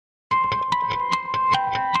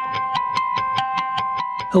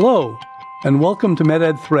Hello, and welcome to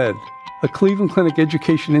MedEd Thread, a Cleveland Clinic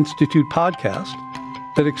Education Institute podcast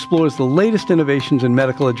that explores the latest innovations in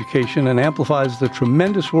medical education and amplifies the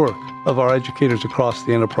tremendous work of our educators across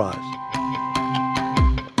the enterprise.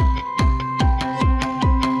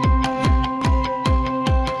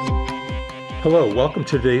 Hello, welcome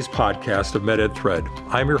to today's podcast of MedEd Thread.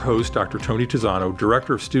 I'm your host, Dr. Tony Tizzano,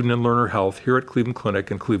 Director of Student and Learner Health here at Cleveland Clinic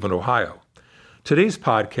in Cleveland, Ohio. Today's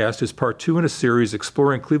podcast is part 2 in a series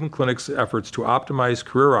exploring Cleveland Clinic's efforts to optimize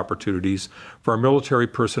career opportunities for our military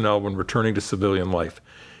personnel when returning to civilian life.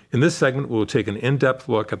 In this segment, we will take an in-depth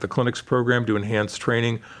look at the clinic's program to enhance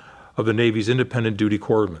training of the Navy's Independent Duty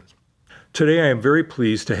Corpsman. Today, I am very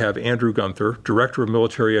pleased to have Andrew Guenther, Director of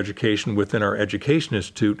Military Education within our Education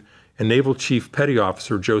Institute, and Naval Chief Petty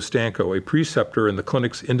Officer Joe Stanco, a preceptor in the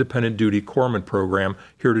clinic's Independent Duty Corpsman program,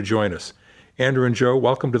 here to join us. Andrew and Joe,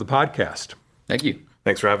 welcome to the podcast. Thank you.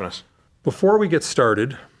 Thanks for having us. Before we get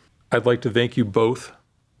started, I'd like to thank you both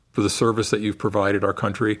for the service that you've provided our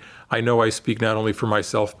country. I know I speak not only for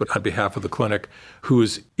myself, but on behalf of the clinic, who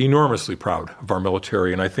is enormously proud of our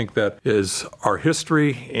military. And I think that is our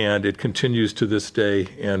history, and it continues to this day,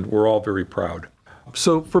 and we're all very proud.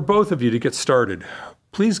 So for both of you to get started,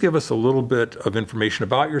 please give us a little bit of information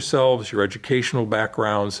about yourselves, your educational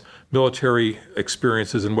backgrounds, military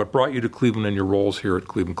experiences, and what brought you to Cleveland and your roles here at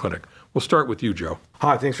Cleveland Clinic. We'll start with you, Joe.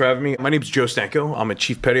 Hi, thanks for having me. My name is Joe Stanco. I'm a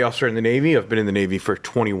Chief Petty Officer in the Navy. I've been in the Navy for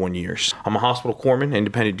 21 years. I'm a hospital corpsman,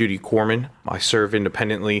 Independent Duty Corpsman. I serve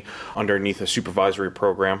independently underneath a supervisory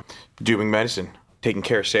program, doing medicine, taking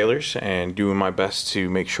care of sailors, and doing my best to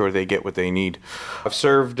make sure they get what they need. I've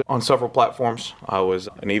served on several platforms. I was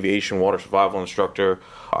an aviation water survival instructor.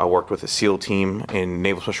 I worked with a SEAL team in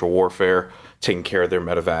Naval Special Warfare, taking care of their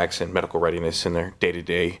medevacs and medical readiness in their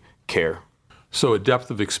day-to-day care. So a depth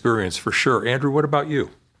of experience for sure. Andrew, what about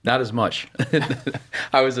you? Not as much.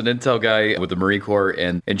 I was an intel guy with the Marine Corps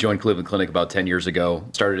and joined Cleveland Clinic about 10 years ago.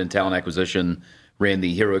 Started in talent acquisition, ran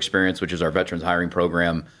the Hero Experience, which is our veterans hiring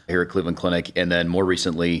program here at Cleveland Clinic, and then more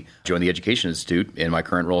recently joined the Education Institute in my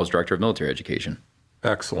current role as Director of Military Education.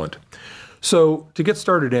 Excellent. So to get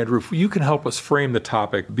started, Andrew, if you can help us frame the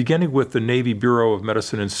topic, beginning with the Navy Bureau of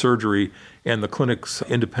Medicine and Surgery and the clinic's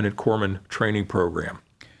Independent Corpsman training program.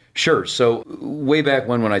 Sure. So way back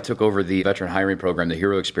when I took over the veteran hiring program, the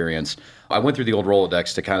Hero Experience, I went through the old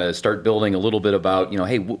Rolodex to kind of start building a little bit about,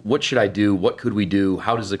 hey, what should I do? What could we do?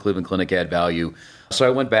 How does the Cleveland Clinic add value? So I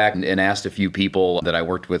went back and asked a few people that I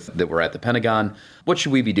worked with that were at the Pentagon, what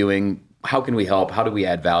should we be doing? How can we help? How do we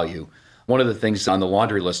add value? One of the things on the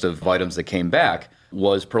laundry list of items that came back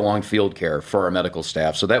was prolonged field care for our medical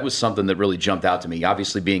staff. So that was something that really jumped out to me.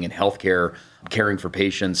 Obviously, being in healthcare, caring for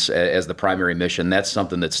patients as the primary mission, that's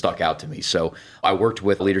something that stuck out to me. So I worked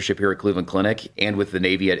with leadership here at Cleveland Clinic and with the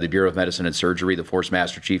Navy at the Bureau of Medicine and Surgery, the Force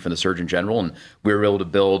Master Chief and the Surgeon General, and we were able to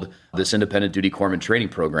build this Independent Duty Corpsman training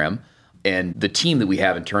program. And the team that we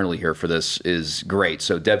have internally here for this is great.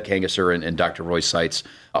 So Deb Kangasser and Dr. Roy Seitz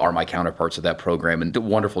are my counterparts of that program and do a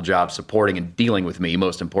wonderful job supporting and dealing with me,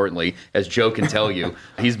 most importantly. As Joe can tell you,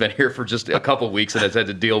 he's been here for just a couple of weeks and has had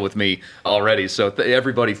to deal with me already. So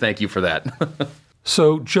everybody, thank you for that.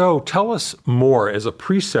 So, Joe, tell us more. As a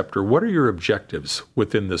preceptor, what are your objectives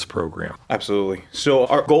within this program? Absolutely. So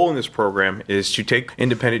our goal in this program is to take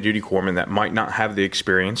independent duty corpsmen that might not have the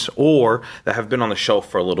experience or that have been on the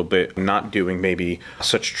shelf for a little bit, not doing maybe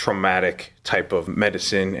such traumatic type of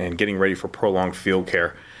medicine and getting ready for prolonged field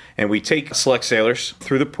care. And we take select sailors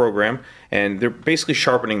through the program, and they're basically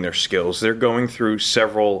sharpening their skills. They're going through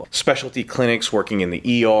several specialty clinics, working in the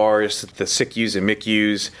ERs, the SICUs and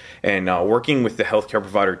MICUs, and working with the healthcare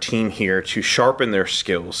provider team here to sharpen their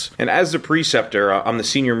skills. And as the preceptor, I'm the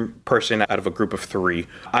senior person out of a group of 3.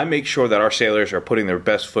 I make sure that our sailors are putting their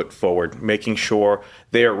best foot forward, making sure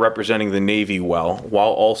they are representing the Navy well,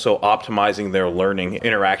 while also optimizing their learning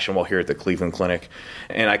interaction while here at the Cleveland Clinic.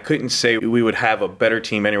 And I couldn't say we would have a better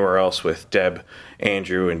team anywhere else with Deb,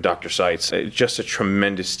 Andrew, and Dr. Seitz. It's just a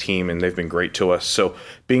tremendous team, and they've been great to us. So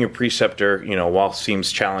being a preceptor, while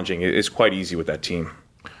seems challenging, it's quite easy with that team.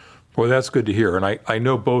 Well, that's good to hear. And I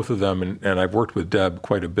know both of them, and I've worked with Deb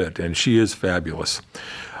quite a bit, and she is fabulous.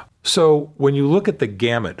 So when you look at the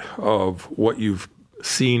gamut of what you've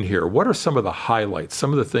seen here, what are some of the highlights,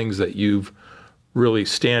 some of the things that you've really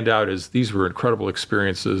stand out as these were incredible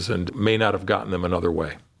experiences and may not have gotten them another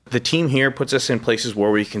way? The team here puts us in places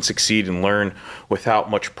where we can succeed and learn without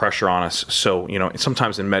much pressure on us. So,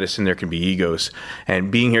 sometimes in medicine there can be egos.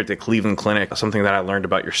 And being here at the Cleveland Clinic, something that I learned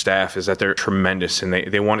about your staff is that they're tremendous and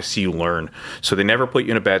they want to see you learn. So they never put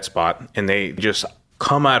you in a bad spot, and they just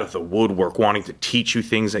come out of the woodwork wanting to teach you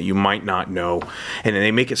things that you might not know. And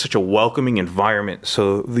they make it such a welcoming environment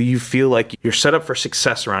so that you feel like you're set up for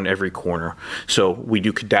success around every corner. So we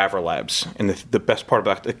do cadaver labs. And the best part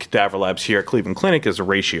about the cadaver labs here at Cleveland Clinic is the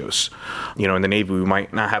ratios. In the Navy, we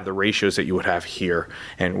might not have the ratios that you would have here.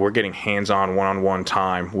 And we're getting hands-on, one-on-one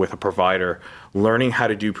time with a provider, learning how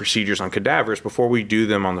to do procedures on cadavers before we do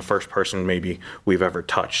them on the first person maybe we've ever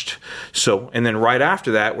touched. So, and then right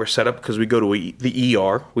after that, we're set up because we go to the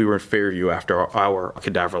ER. We were in Fairview after our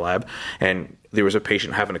cadaver lab, and there was a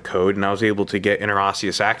patient having a code, and I was able to get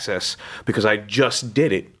interosseous access because I just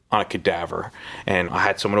did it on a cadaver. And I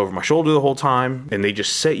had someone over my shoulder the whole time, and they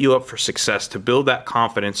just set you up for success to build that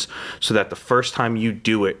confidence so that the first time you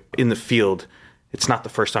do it in the field, it's not the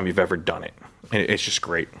first time you've ever done it. And it's just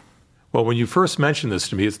great. Well, when you first mentioned this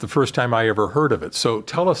to me, it's the first time I ever heard of it. So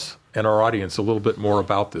tell us and our audience a little bit more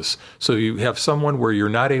about this. So you have someone where you're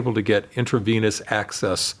not able to get intravenous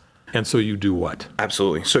access, and so you do what?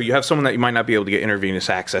 Absolutely. So you have someone that you might not be able to get intravenous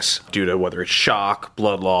access due to whether it's shock,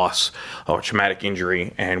 blood loss, or traumatic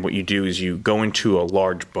injury. And what you do is you go into a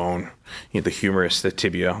large bone, the humerus, the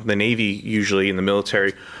tibia. The Navy, usually in the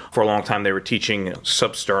military, for a long time, they were teaching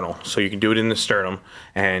substernal. So you can do it in the sternum.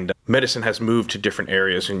 And medicine has moved to different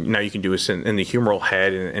areas. And now you can do it in the humeral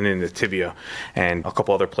head and in the tibia and a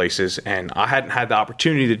couple other places. And I hadn't had the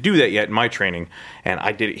opportunity to do that yet in my training. And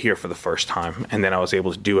I did it here for the first time. And then I was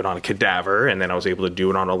able to do it on a cadaver. And then I was able to do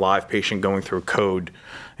it on a live patient going through code.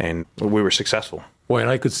 And we were successful. Well, and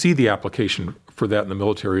I could see the application for that in the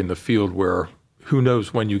military, in the field, where who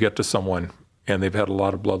knows when you get to someone and they've had a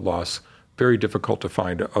lot of blood loss, very difficult to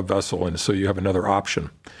find a vessel, and so you have another option.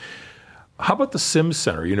 How about the Sim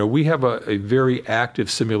Center? We have a very active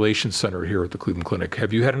simulation center here at the Cleveland Clinic.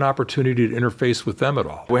 Have you had an opportunity to interface with them at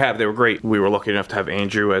all? We have. They were great. We were lucky enough to have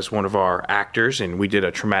Andrew as one of our actors, and we did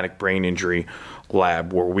a traumatic brain injury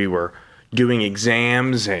lab where we were doing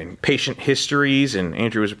exams and patient histories, and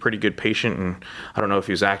Andrew was a pretty good patient, and I don't know if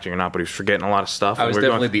he was acting or not, but he was forgetting a lot of stuff. I was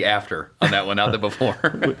definitely the after on that one, not the before.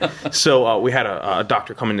 So we had a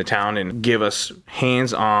doctor come into town and give us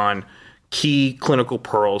hands-on key clinical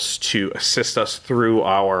pearls to assist us through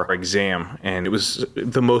our exam, and it was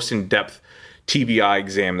the most in-depth TBI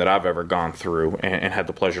exam that I've ever gone through and had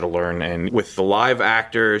the pleasure to learn. And with the live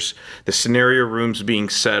actors, the scenario rooms being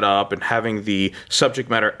set up, and having the subject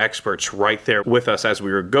matter experts right there with us as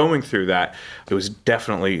we were going through that, it was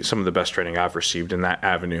definitely some of the best training I've received in that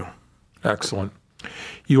avenue. Excellent.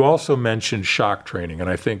 You also mentioned shock training, and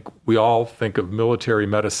I think we all think of military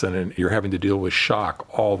medicine and you're having to deal with shock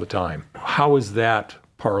all the time. How is that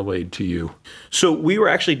parlayed to you? So we were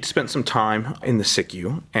actually spent some time in the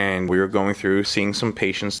SICU, and we were going through seeing some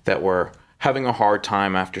patients that were having a hard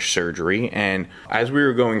time after surgery. And as we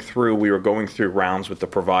were going through rounds with the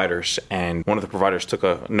providers, and one of the providers took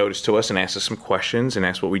a notice to us and asked us some questions and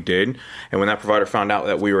asked what we did. And when that provider found out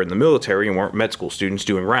that we were in the military and weren't med school students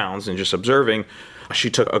doing rounds and just observing,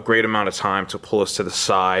 she took a great amount of time to pull us to the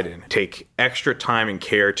side and take extra time and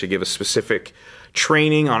care to give us specific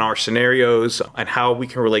training on our scenarios and how we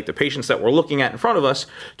can relate the patients that we're looking at in front of us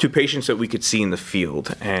to patients that we could see in the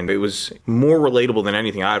field. And it was more relatable than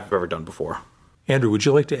anything I've ever done before. Andrew, would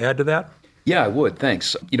you like to add to that? Yeah, I would.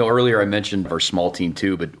 Thanks. Earlier I mentioned our small team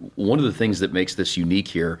too, but one of the things that makes this unique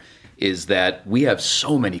here is that we have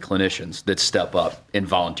so many clinicians that step up and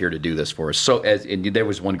volunteer to do this for us. And there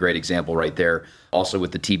was one great example right there, also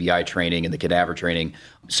with the TBI training and the cadaver training.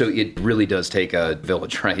 So it really does take a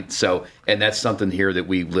village, right? So, and that's something here that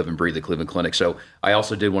we live and breathe at Cleveland Clinic. So I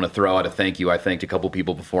also did want to throw out a thank you. I thanked a couple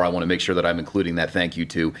people before. I want to make sure that I'm including that thank you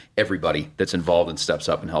to everybody that's involved and steps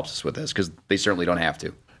up and helps us with this, because they certainly don't have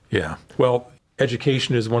to. Yeah. Well,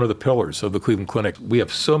 education is one of the pillars of the Cleveland Clinic. We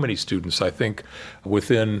have so many students. I think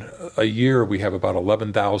within a year, we have about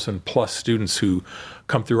 11,000 plus students who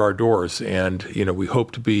come through our doors. And, we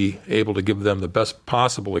hope to be able to give them the best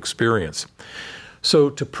possible experience. So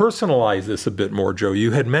to personalize this a bit more, Joe,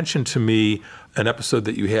 you had mentioned to me an episode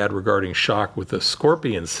that you had regarding shock with a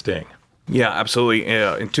scorpion sting. Yeah, absolutely.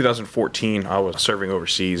 In 2014, I was serving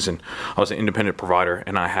overseas, and I was an independent provider,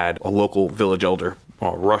 and I had a local village elder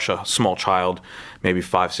rush a small child, maybe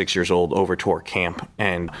 5-6 years old, over to our camp,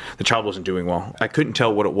 and the child wasn't doing well. I couldn't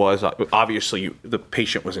tell what it was. Obviously, the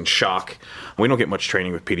patient was in shock. We don't get much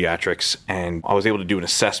training with pediatrics, and I was able to do an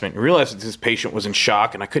assessment and realized that this patient was in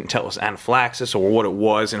shock, and I couldn't tell it was anaphylaxis or what it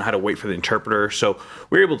was, and I had to wait for the interpreter. So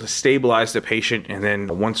we were able to stabilize the patient, and then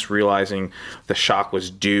once realizing the shock was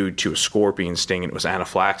due to a scorpion sting and it was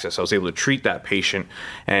anaphylaxis, I was able to treat that patient.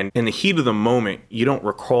 And in the heat of the moment, you don't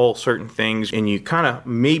recall certain things, and you kind of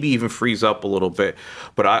maybe even freeze up a little bit.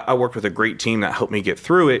 But I worked with a great team that helped me get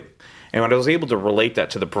through it. And when I was able to relate that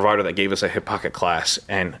to the provider that gave us a hip pocket class,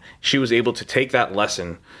 and she was able to take that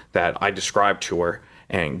lesson that I described to her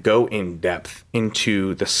and go in depth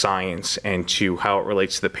into the science and to how it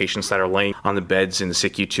relates to the patients that are laying on the beds in the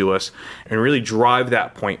SICU to us, and really drive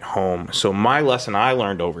that point home. So my lesson I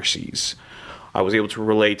learned overseas, I was able to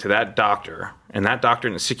relate to that doctor, and that doctor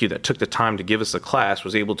in the SICU that took the time to give us the class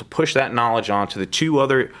was able to push that knowledge on to the 2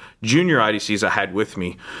 other junior IDCs I had with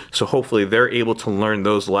me. So hopefully they're able to learn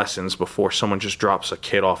those lessons before someone just drops a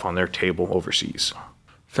kid off on their table overseas.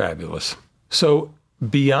 Fabulous. So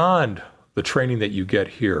beyond the training that you get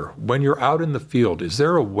here, when you're out in the field, is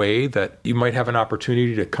there a way that you might have an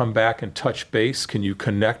opportunity to come back and touch base? Can you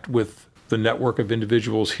connect with the network of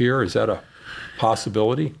individuals here? Is that a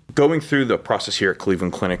possibility? Going through the process here at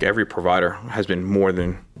Cleveland Clinic, every provider has been more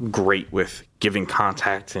than great with giving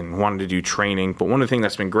contact and wanting to do training. But one of the things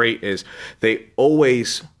that's been great is they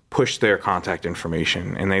always push their contact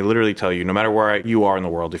information, and they literally tell you, no matter where you are in the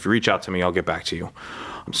world, if you reach out to me, I'll get back to you.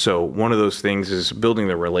 So one of those things is building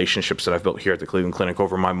the relationships that I've built here at the Cleveland Clinic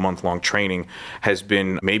over my month-long training has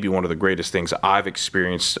been maybe one of the greatest things I've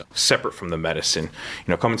experienced separate from the medicine.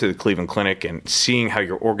 Coming to the Cleveland Clinic and seeing how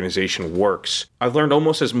your organization works, I've learned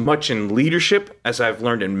almost as much in leadership as I've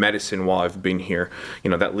learned in medicine while I've been here.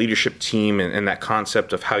 That leadership team and that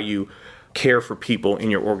concept of how you care for people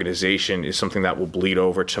in your organization is something that will bleed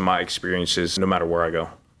over to my experiences no matter where I go.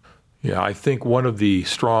 Yeah, I think one of the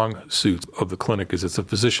strong suits of the clinic is it's a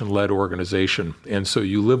physician-led organization, and so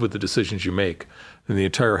you live with the decisions you make. And the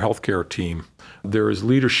entire healthcare team, there is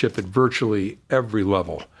leadership at virtually every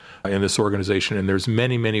level in this organization, and there's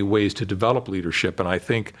many, many ways to develop leadership, and I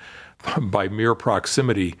think by mere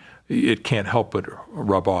proximity, it can't help but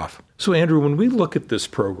rub off. So Andrew, when we look at this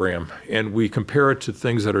program and we compare it to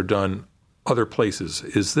things that are done other places,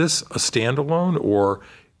 is this a standalone, or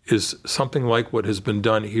is something like what has been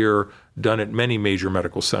done here done at many major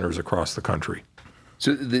medical centers across the country?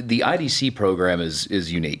 So the IDC program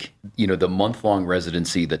is unique. The month-long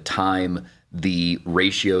residency, the time, the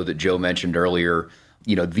ratio that Joe mentioned earlier,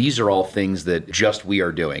 these are all things that just we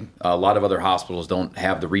are doing. A lot of other hospitals don't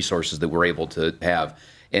have the resources that we're able to have.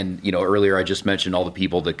 And, earlier I just mentioned all the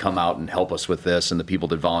people that come out and help us with this and the people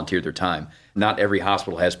that volunteer their time. Not every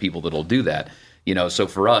hospital has people that'll do that. So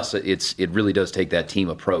for us, it really does take that team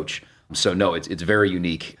approach. So no, it's very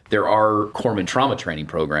unique. There are corpsman trauma training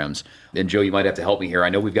programs. And Joe, you might have to help me here. I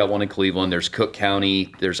know we've got one in Cleveland. There's Cook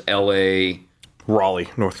County. There's L.A. Raleigh,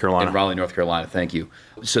 North Carolina. And Raleigh, North Carolina. Thank you.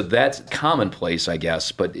 So that's commonplace, I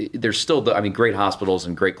guess. But there's still, great hospitals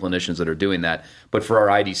and great clinicians that are doing that. But for our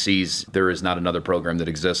IDCs, there is not another program that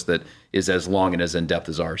exists that is as long and as in-depth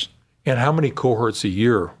as ours. And how many cohorts a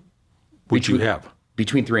year would you have?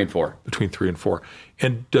 Between 3 and 4. Between 3 and 4.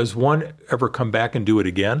 And does one ever come back and do it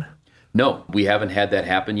again? No, we haven't had that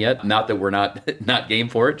happen yet. Not that we're not game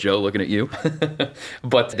for it, Joe, looking at you.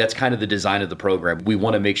 But that's kind of the design of the program. We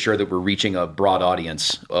want to make sure that we're reaching a broad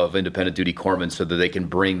audience of independent duty corpsmen so that they can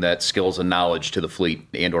bring that skills and knowledge to the fleet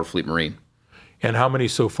and or Fleet Marine. And how many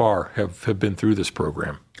so far have been through this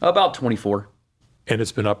program? About 24. And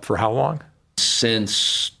it's been up for how long?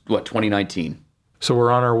 Since, 2019. So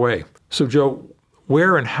we're on our way. So Joe,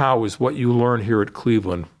 where and how is what you learn here at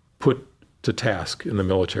Cleveland put to task in the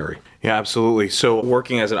military? Yeah, absolutely. So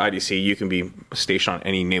working as an IDC, you can be stationed on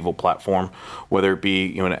any naval platform, whether it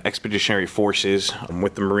be in expeditionary forces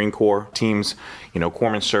with the Marine Corps teams.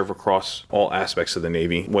 Corpsmen serve across all aspects of the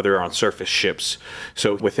Navy, whether on surface ships.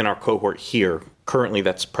 So within our cohort here, currently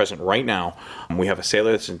that's present right now, we have a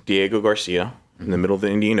sailor that's in Diego Garcia in the middle of the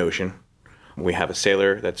Indian Ocean. We have a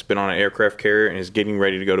sailor that's been on an aircraft carrier and is getting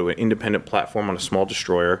ready to go to an independent platform on a small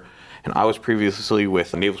destroyer. And I was previously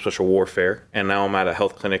with Naval Special Warfare, and now I'm at a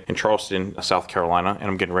health clinic in Charleston, South Carolina, and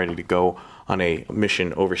I'm getting ready to go on a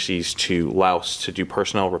mission overseas to Laos to do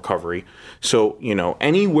personnel recovery. So,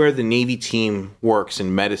 anywhere the Navy team works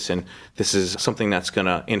in medicine, this is something that's going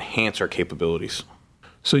to enhance our capabilities.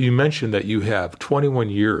 So you mentioned that you have 21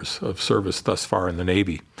 years of service thus far in the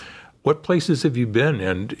Navy. What places have you been?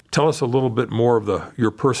 And tell us a little bit more of your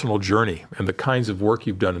personal journey and the kinds of work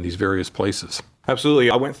you've done in these various places. Absolutely.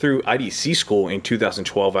 I went through IDC school in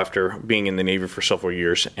 2012 after being in the Navy for several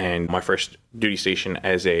years, and my first duty station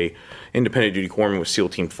as a independent duty corpsman was SEAL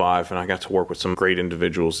Team 5, and I got to work with some great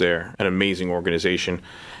individuals there, an amazing organization.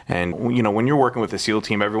 And, when you're working with a SEAL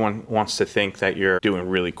team, everyone wants to think that you're doing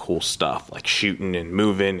really cool stuff, like shooting and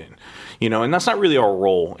moving, and that's not really our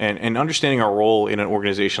role. And understanding our role in an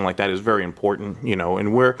organization like that is very important,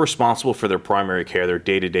 and we're responsible for their primary care, their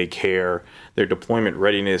day-to-day care, their deployment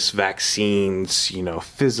readiness, vaccines,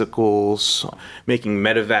 physicals, making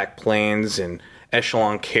medevac plans and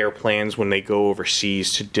echelon care plans when they go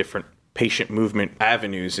overseas to different patient movement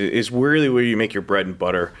avenues is really where you make your bread and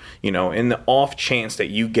butter. In the off chance that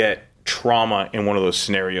you get trauma in one of those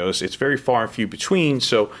scenarios, it's very far and few between.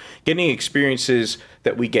 So getting experiences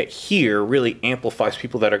that we get here really amplifies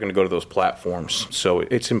people that are going to go to those platforms. So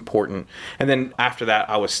it's important. And then after that,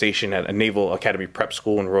 I was stationed at a Naval Academy prep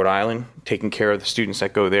school in Rhode Island, taking care of the students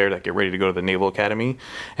that go there that get ready to go to the Naval Academy.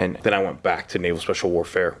 And then I went back to Naval Special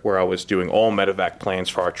Warfare, where I was doing all medevac plans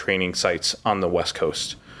for our training sites on the West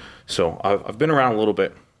Coast. So I've been around a little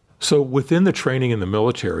bit. So within the training in the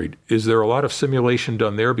military, is there a lot of simulation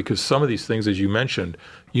done there? Because some of these things, as you mentioned,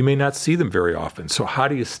 you may not see them very often. So how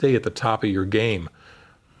do you stay at the top of your game?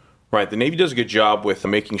 Right. The Navy does a good job with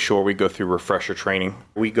making sure we go through refresher training.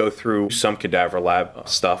 We go through some cadaver lab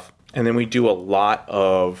stuff. And then we do a lot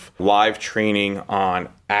of live training on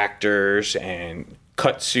actors and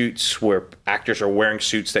cut suits where actors are wearing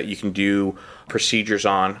suits that you can do procedures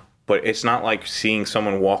on. But it's not like seeing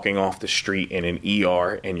someone walking off the street in an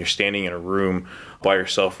ER and you're standing in a room by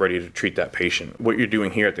yourself ready to treat that patient. What you're doing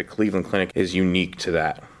here at the Cleveland Clinic is unique to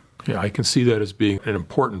that. Yeah, I can see that as being an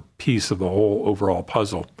important piece of the whole overall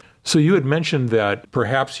puzzle. So you had mentioned that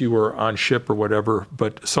perhaps you were on ship or whatever,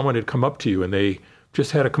 but someone had come up to you and they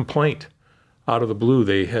just had a complaint. Out of the blue,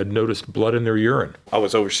 they had noticed blood in their urine. I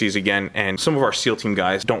was overseas again, and some of our SEAL team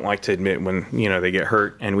guys don't like to admit when, they get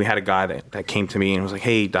hurt. And we had a guy that came to me and was like,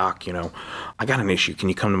 "Hey, doc, I got an issue. Can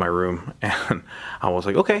you come to my room?" And I was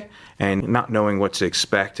like, "Okay." And not knowing what to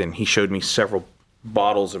expect, and he showed me several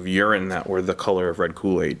bottles of urine that were the color of red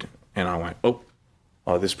Kool-Aid. And I went, oh,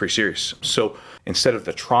 this is pretty serious. So instead of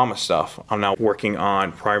the trauma stuff, I'm now working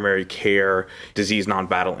on primary care, disease,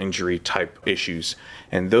 non-battle injury type issues.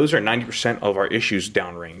 And those are 90% of our issues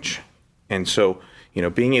downrange. And so,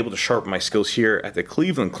 being able to sharpen my skills here at the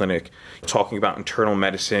Cleveland Clinic, talking about internal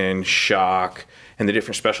medicine, shock, and the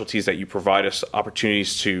different specialties that you provide us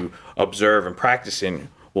opportunities to observe and practice in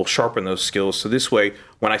will sharpen those skills. So this way,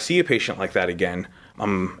 when I see a patient like that again,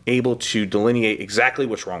 I'm able to delineate exactly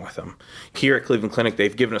what's wrong with them. Here at Cleveland Clinic,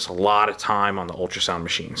 they've given us a lot of time on the ultrasound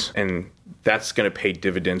machines, and that's going to pay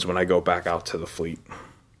dividends when I go back out to the fleet.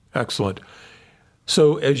 Excellent.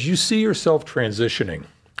 So as you see yourself transitioning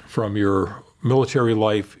from your military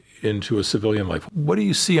life into a civilian life, what do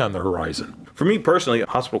you see on the horizon? For me personally,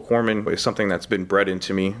 hospital corpsman is something that's been bred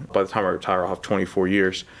into me. By the time I retire, I'll have 24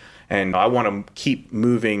 years. And I want to keep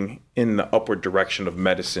moving in the upward direction of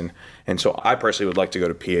medicine. And so I personally would like to go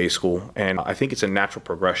to PA school. And I think it's a natural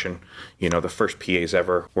progression. The first PAs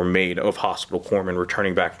ever were made of hospital corpsmen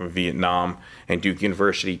returning back from Vietnam. And Duke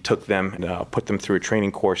University took them and put them through a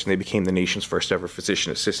training course. And they became the nation's first ever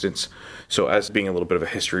physician assistants. So as being a little bit of a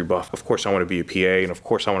history buff, of course I want to be a PA. And of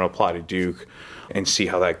course I want to apply to Duke and see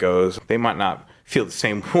how that goes. They might not feel the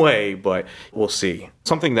same way, but we'll see.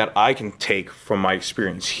 Something that I can take from my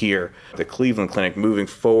experience here at the Cleveland Clinic moving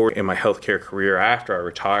forward in my healthcare career after I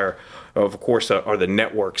retire, of course, are the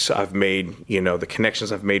networks I've made, the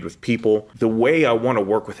connections I've made with people, the way I want to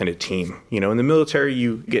work within a team. In the military,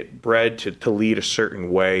 you get bred to lead a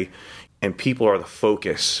certain way, and people are the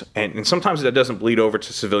focus. And sometimes that doesn't bleed over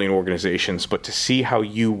to civilian organizations, but to see how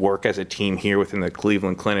you work as a team here within the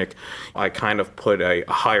Cleveland Clinic, I kind of put a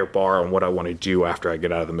higher bar on what I want to do after I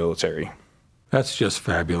get out of the military. That's just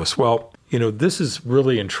fabulous. Well, this is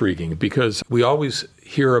really intriguing because we always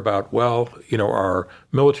hear about, our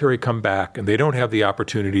military come back and they don't have the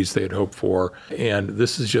opportunities they had hoped for. And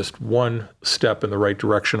this is just one step in the right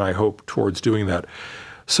direction, I hope, towards doing that.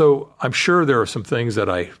 So I'm sure there are some things that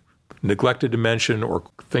I neglected to mention or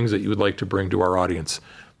things that you would like to bring to our audience.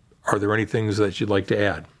 Are there any things that you'd like to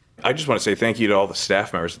add? I just want to say thank you to all the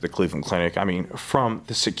staff members at the Cleveland Clinic. I mean, from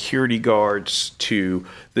the security guards to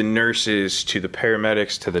the nurses to the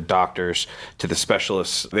paramedics to the doctors to the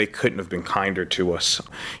specialists, they couldn't have been kinder to us.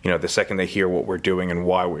 The second they hear what we're doing and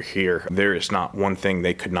why we're here, there is not one thing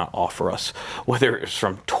they could not offer us. Whether it's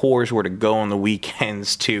from tours where to go on the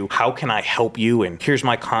weekends to how can I help you and here's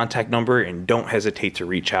my contact number and don't hesitate to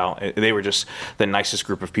reach out. They were just the nicest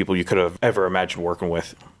group of people you could have ever imagined working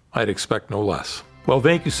with. I'd expect no less. Well,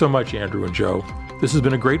 thank you so much, Andrew and Joe. This has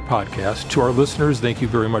been a great podcast. To our listeners, thank you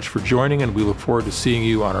very much for joining, and we look forward to seeing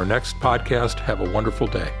you on our next podcast. Have a wonderful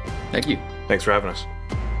day. Thank you. Thanks for having us.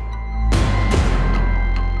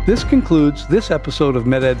 This concludes this episode of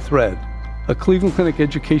MedEd Thread, a Cleveland Clinic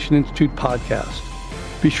Education Institute podcast.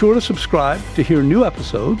 Be sure to subscribe to hear new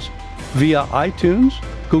episodes via iTunes,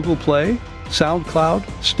 Google Play, SoundCloud,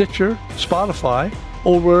 Stitcher, Spotify,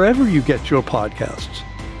 or wherever you get your podcasts.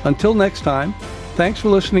 Until next time, thanks for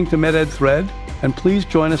listening to MedEd Thread, and please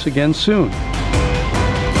join us again soon.